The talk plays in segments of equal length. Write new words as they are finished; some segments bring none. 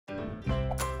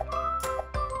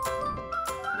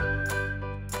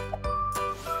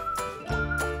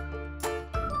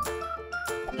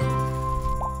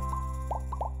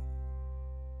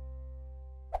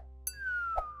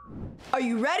Are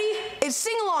you ready? It's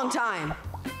sing-along time.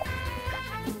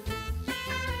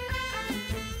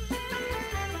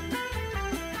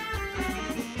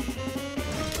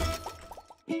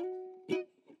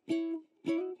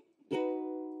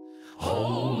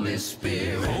 Holy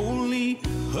Spirit, Holy,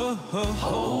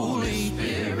 Holy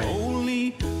Spirit,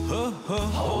 Holy,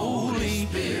 Holy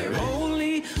Spirit,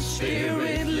 Holy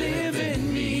Spirit, live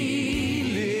in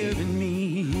me, live in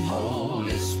me.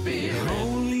 Holy Spirit,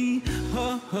 Holy,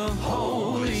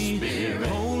 Holy Spirit,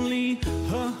 Holy,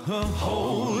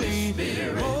 Holy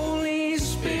Spirit, Holy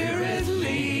Spirit,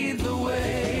 lead the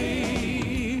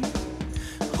way.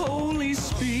 Holy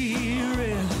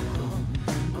Spirit,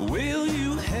 will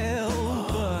you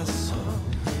help us?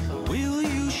 Will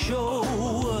you show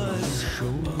us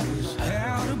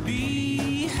how to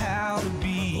be, how to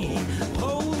be?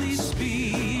 Holy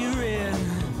Spirit,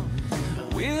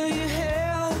 will you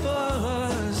help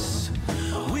us?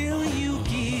 Will you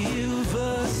give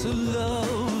us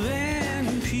love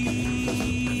and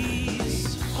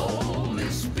peace? Holy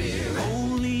Spirit,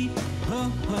 Holy,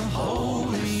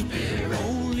 Holy Spirit,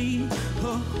 Holy,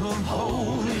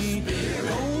 Holy Spirit,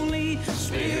 Holy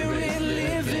Spirit,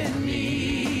 live in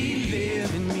me,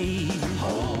 live in me.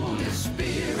 Holy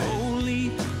Spirit,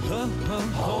 Holy,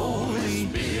 Holy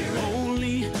Spirit,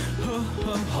 Holy,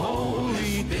 Holy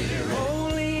Spirit,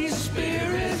 Holy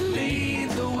Spirit, lead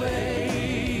the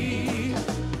way.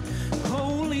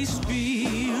 Holy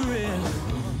Spirit,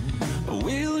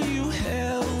 will you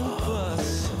help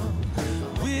us?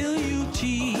 Will you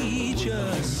teach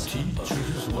us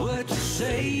what to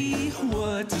say,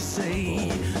 what to say?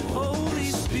 Holy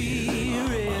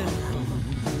Spirit,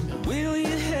 will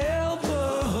you help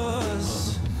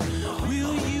us?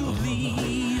 Will you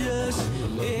lead us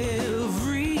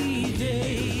every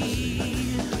day?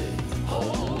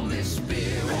 Holy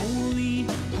Spirit, Holy,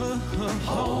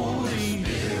 Holy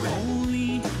Spirit,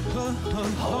 Holy,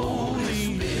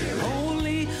 Holy Spirit,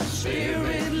 Holy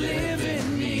Spirit, live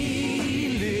in me,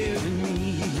 live in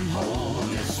me.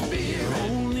 Holy Spirit,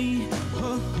 Holy,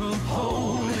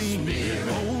 Holy Spirit,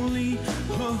 Holy,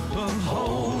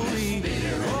 Holy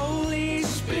Spirit, Holy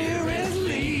Spirit,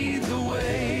 lead the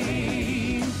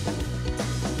way.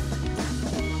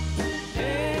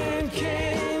 And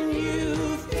can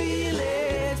you feel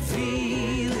it,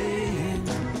 feel it?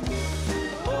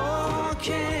 Or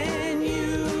can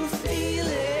you feel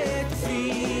it,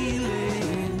 feel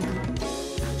it?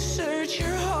 Search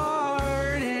your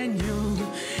heart and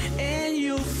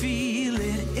you'll feel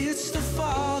it. It's the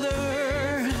Father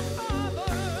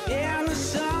and the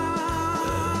Son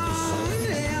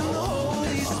and the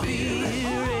Holy Spirit.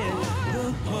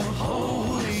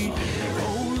 Holy,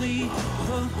 Holy,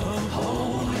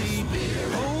 Holy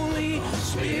Spirit, Holy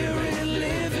Spirit,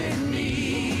 live in me,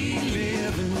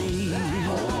 live in me.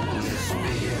 Holy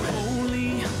Spirit, Holy,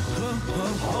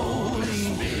 Holy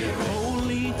Spirit,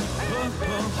 Holy,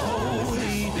 Holy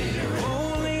Spirit,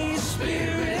 Holy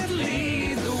Spirit,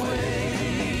 lead the way.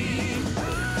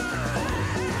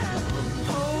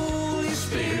 Holy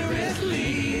Spirit,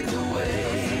 lead the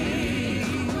way.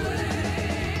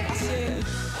 I said,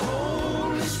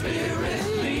 Holy Spirit,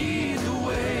 lead the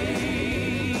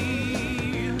way.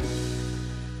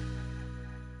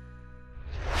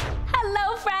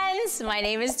 Hello, friends. My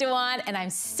name is Duann, and I'm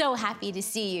so happy to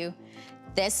see you.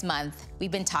 This month, we've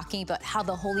been talking about how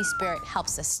the Holy Spirit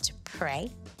helps us to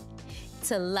pray,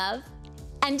 to love,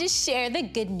 and to share the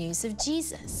good news of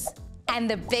Jesus. And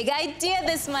the big idea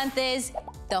this month is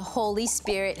the Holy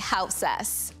Spirit helps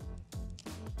us.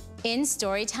 In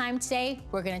Storytime today,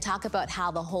 we're going to talk about how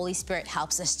the Holy Spirit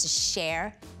helps us to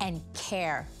share and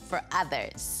care for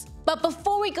others. But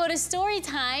before we go to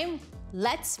Storytime,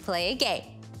 let's play a game.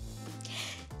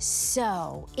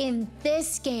 So, in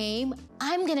this game,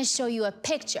 I'm gonna show you a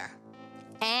picture.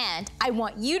 And I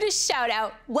want you to shout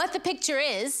out what the picture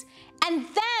is, and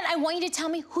then I want you to tell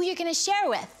me who you're gonna share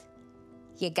with.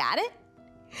 You got it?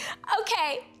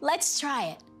 Okay, let's try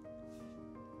it.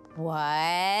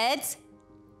 What's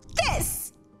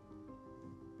this?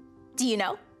 Do you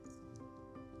know?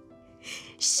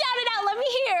 Shout it out, let me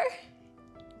hear.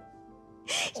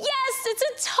 Yes, it's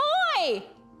a toy.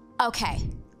 Okay.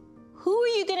 Who are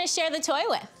you gonna share the toy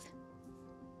with?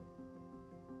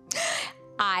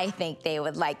 I think they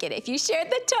would like it if you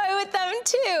shared the toy with them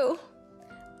too.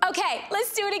 Okay,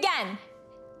 let's do it again.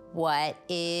 What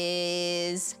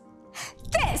is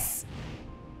this?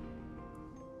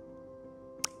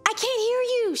 I can't hear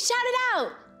you, shout it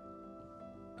out.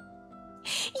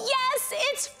 Yes,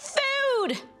 it's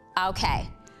food. Okay,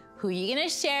 who are you gonna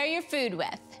share your food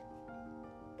with?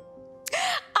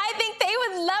 I think they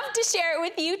would love to share it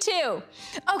with you too.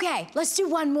 Okay, let's do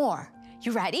one more.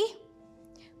 You ready?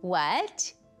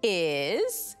 What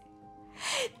is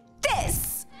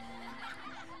this?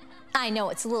 I know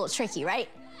it's a little tricky, right?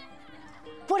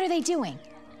 What are they doing?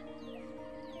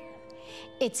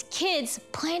 It's kids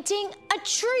planting a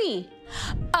tree.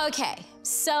 Okay,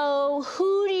 so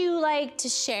who do you like to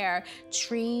share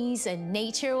trees and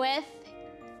nature with?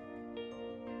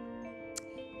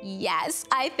 Yes,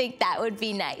 I think that would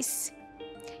be nice.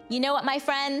 You know what, my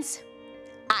friends?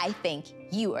 I think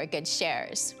you are good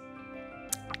sharers.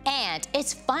 And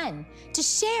it's fun to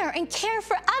share and care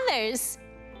for others.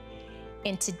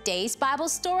 In today's Bible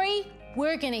story,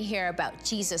 we're gonna hear about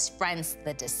Jesus' friends,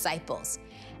 the disciples,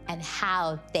 and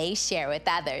how they share with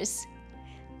others.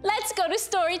 Let's go to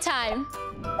story time.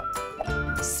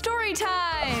 Story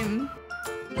time!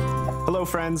 Hello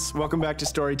friends, welcome back to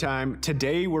Storytime.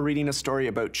 Today we're reading a story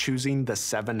about choosing the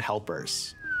 7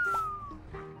 helpers.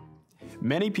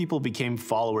 Many people became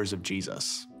followers of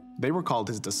Jesus. They were called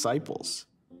his disciples.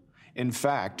 In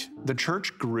fact, the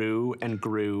church grew and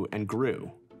grew and grew.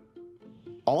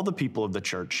 All the people of the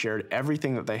church shared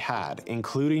everything that they had,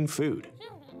 including food.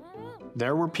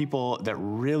 There were people that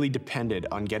really depended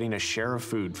on getting a share of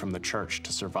food from the church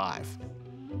to survive.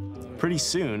 Pretty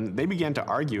soon, they began to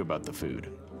argue about the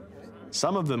food.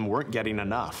 Some of them weren't getting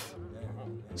enough.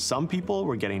 Some people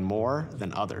were getting more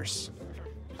than others.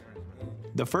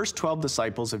 The first 12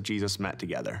 disciples of Jesus met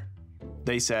together.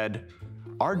 They said,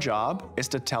 "Our job is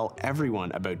to tell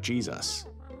everyone about Jesus.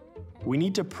 We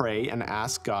need to pray and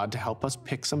ask God to help us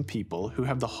pick some people who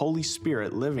have the Holy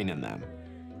Spirit living in them.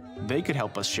 They could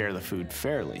help us share the food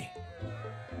fairly."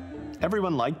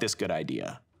 Everyone liked this good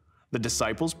idea. The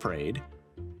disciples prayed.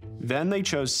 Then they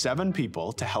chose 7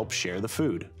 people to help share the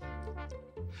food.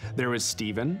 There was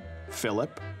Stephen,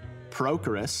 Philip,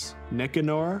 Prochorus,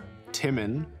 Nicanor,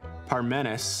 Timon,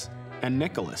 Parmenas, and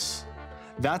Nicholas.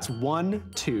 That's 1,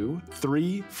 2,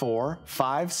 3, 4,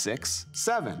 5, 6,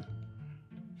 7.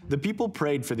 The people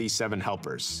prayed for these 7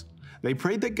 helpers. They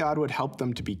prayed that God would help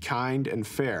them to be kind and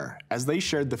fair as they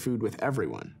shared the food with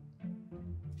everyone.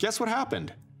 Guess what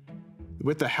happened?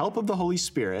 With the help of the Holy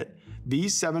Spirit,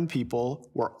 these 7 people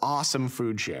were awesome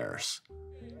food sharers.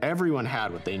 Everyone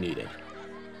had what they needed.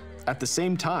 At the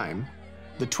same time,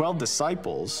 the 12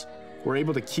 disciples were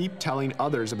able to keep telling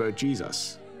others about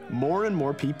Jesus. More and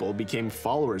more people became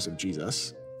followers of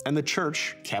Jesus, and the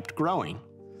church kept growing.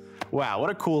 Wow, what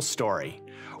a cool story.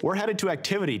 We're headed to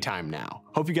activity time now.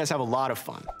 Hope you guys have a lot of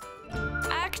fun.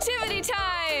 Activity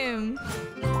time!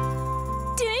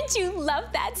 Didn't you love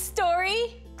that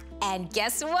story? And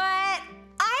guess what? I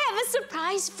have a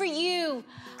surprise for you.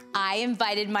 I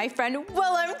invited my friend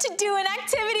Willem to do an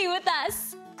activity with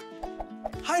us.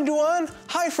 Hi, Duann.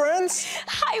 Hi, friends.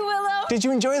 Hi, Willem. Did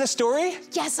you enjoy the story?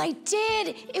 Yes, I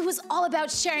did. It was all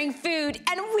about sharing food,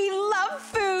 and we love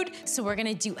food. So we're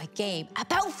gonna do a game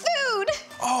about food.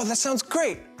 Oh, that sounds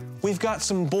great. We've got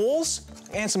some bowls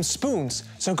and some spoons.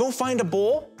 So go find a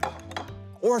bowl,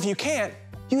 or if you can't,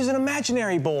 use an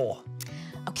imaginary bowl.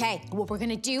 Okay, what we're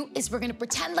gonna do is we're gonna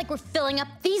pretend like we're filling up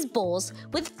these bowls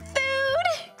with food,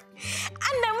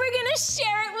 and then we're gonna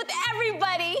share it with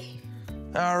everybody.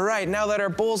 All right, now that our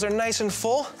bowls are nice and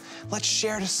full, let's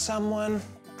share to someone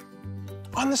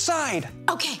on the side.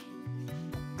 Okay.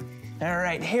 All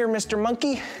right, here, Mr.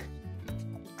 Monkey.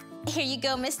 Here you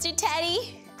go, Mr.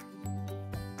 Teddy.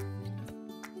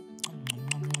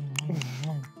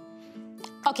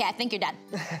 Okay, I think you're done.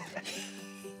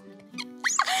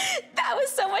 That was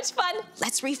so much fun.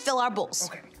 Let's refill our bowls.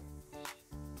 Okay.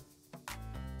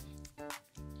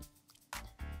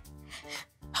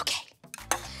 Okay.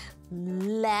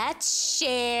 Let's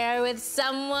share with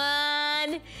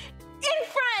someone in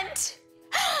front.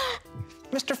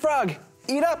 Mr. Frog,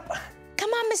 eat up. Come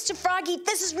on, Mr. Froggy,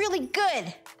 this is really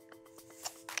good.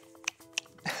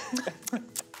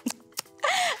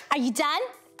 Are you done?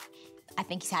 I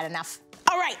think he's had enough.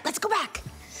 All right, let's go back.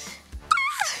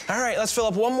 All right, let's fill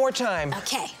up one more time.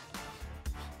 Okay.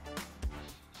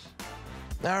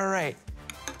 All right,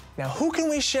 now who can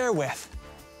we share with?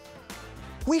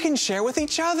 We can share with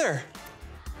each other.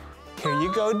 Here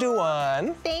you go,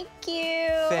 Duann. Thank you.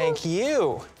 Thank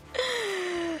you.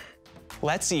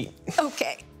 Let's eat.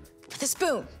 Okay, with a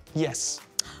spoon. Yes.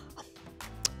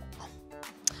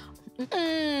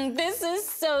 This is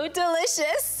so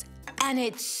delicious. And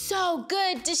it's so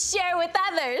good to share with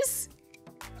others.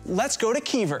 Let's go to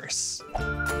Keyverse.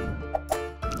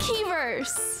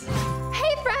 Keyverse.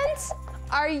 Hey friends,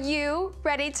 are you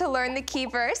ready to learn the key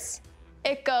verse?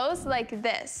 It goes like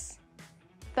this.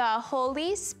 The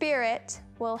Holy Spirit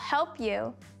will help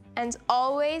you and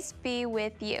always be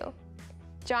with you.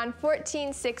 John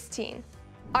 14:16.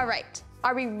 All right,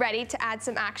 are we ready to add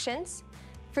some actions?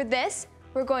 For this,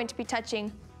 we're going to be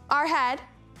touching our head,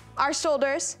 our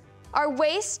shoulders, our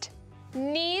waist,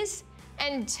 knees,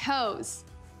 and toes.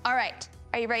 All right,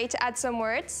 are you ready to add some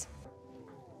words?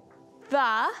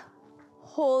 The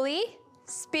Holy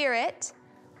Spirit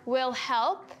will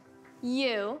help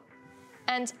you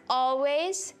and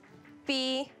always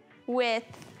be with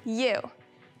you.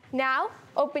 Now,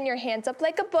 open your hands up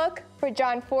like a book for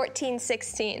John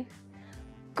 14:16.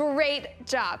 Great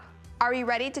job. Are we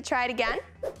ready to try it again?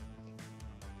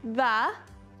 The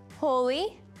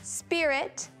Holy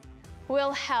Spirit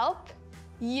will help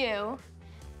you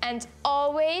and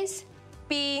always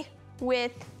be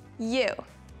with you.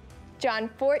 John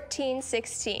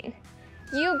 14:16.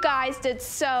 You guys did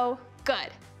so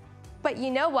good. But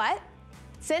you know what?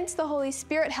 Since the Holy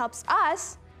Spirit helps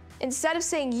us, instead of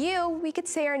saying you, we could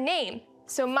say our name.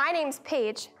 So my name's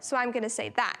Paige, so I'm gonna say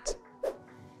that.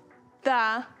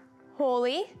 The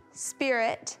Holy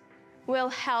Spirit will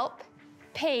help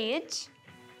Paige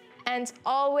and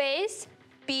always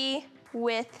be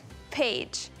with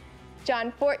Paige.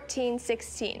 John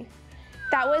 14:16.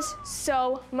 That was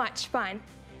so much fun.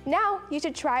 Now you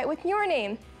should try it with your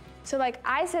name. So like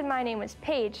I said my name was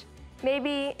Paige,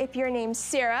 maybe if your name's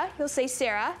Sarah, you'll say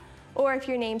Sarah, or if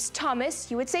your name's Thomas,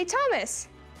 you would say Thomas.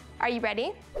 Are you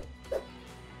ready?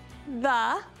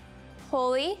 The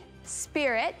Holy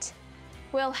Spirit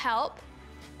will help,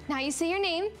 now you say your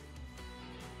name,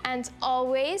 and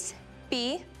always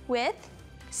be with,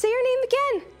 say your name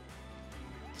again.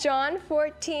 John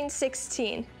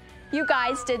 14:16. You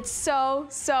guys did so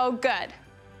good.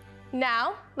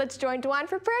 Now, let's join Duann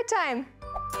for prayer time.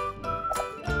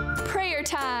 Prayer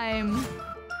time.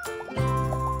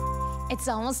 It's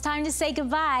almost time to say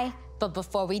goodbye, but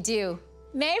before we do,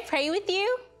 may I pray with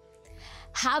you?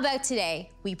 How about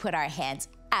today we put our hands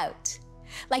out,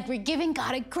 like we're giving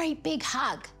God a great big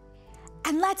hug,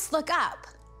 and let's look up.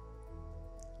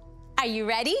 Are you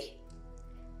ready?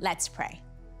 Let's pray.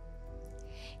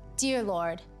 Dear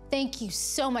Lord, thank you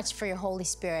so much for your Holy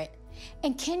Spirit.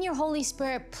 And can your Holy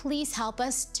Spirit please help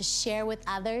us to share with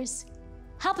others?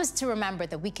 Help us to remember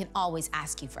that we can always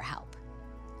ask you for help.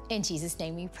 In Jesus'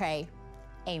 name we pray,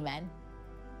 amen.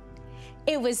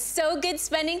 It was so good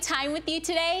spending time with you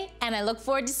today, and I look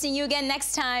forward to seeing you again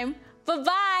next time.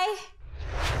 Bye-bye.